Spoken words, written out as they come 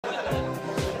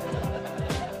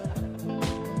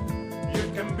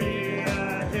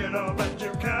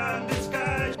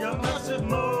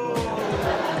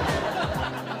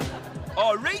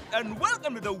and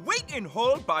welcome to the Week in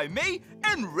Hall by me,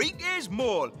 Enrique's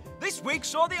Mall. This week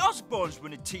saw the Osbournes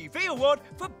win a TV award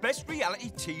for Best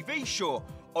Reality TV Show.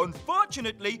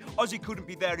 Unfortunately, Ozzy couldn't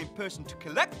be there in person to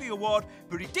collect the award,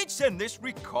 but he did send this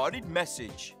recorded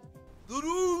message.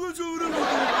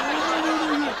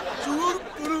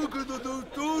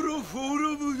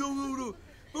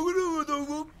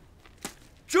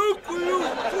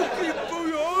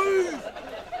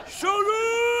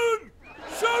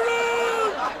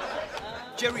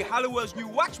 Jerry Halliwell's new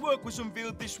waxwork was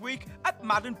unveiled this week at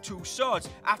Madame Tussauds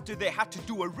after they had to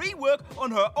do a rework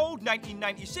on her old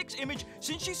 1996 image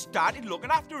since she started looking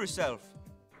after herself.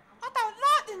 I don't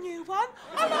like the new one.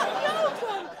 I like the old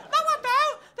one. No, I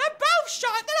don't. They're both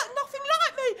shite. They look nothing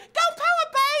like me. Go power,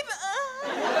 babe.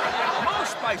 More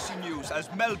spicy news as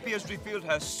Mel B has revealed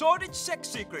her sordid sex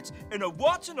secrets in a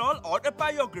warts-and-all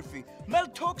autobiography. Mel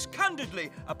talks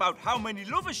candidly about how many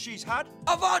lovers she's had.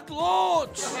 I've had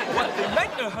loads. What they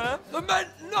meant to her. They meant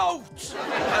notes.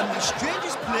 And the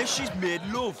strangest place she's made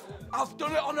love. I've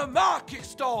done it on a market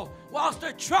stall whilst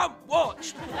a tramp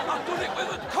watched. I've done it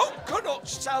with a coconut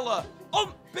seller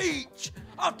on beach.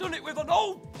 I've done it with an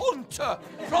old punter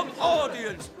from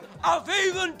audience. I've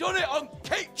even done it on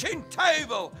kitchen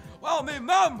table while my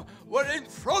mum were in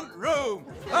front room.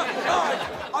 At night,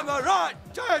 I'm a right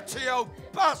dirty old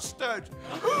bastard.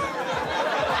 And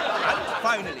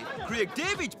finally, Craig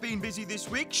David's been busy this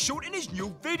week shooting his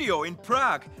new video in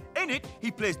Prague. In it,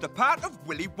 he plays the part of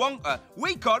Willy Wonka.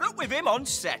 We caught up with him on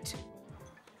set.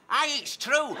 Aye, it's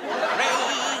true.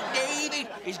 Craig David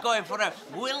is going for a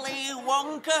Willy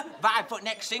Wonka 5-foot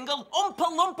next single. Oompa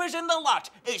Loompas in the lot.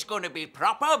 It's going to be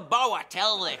proper bow, I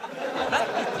tell thee.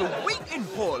 That is the Week in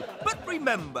Hall. But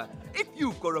remember, if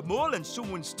you've got a mole and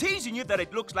someone's teasing you that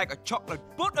it looks like a chocolate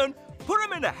button, put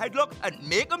them in a headlock and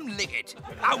make them lick it.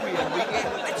 Are we, Enrique?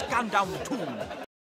 Let's calm down the tune.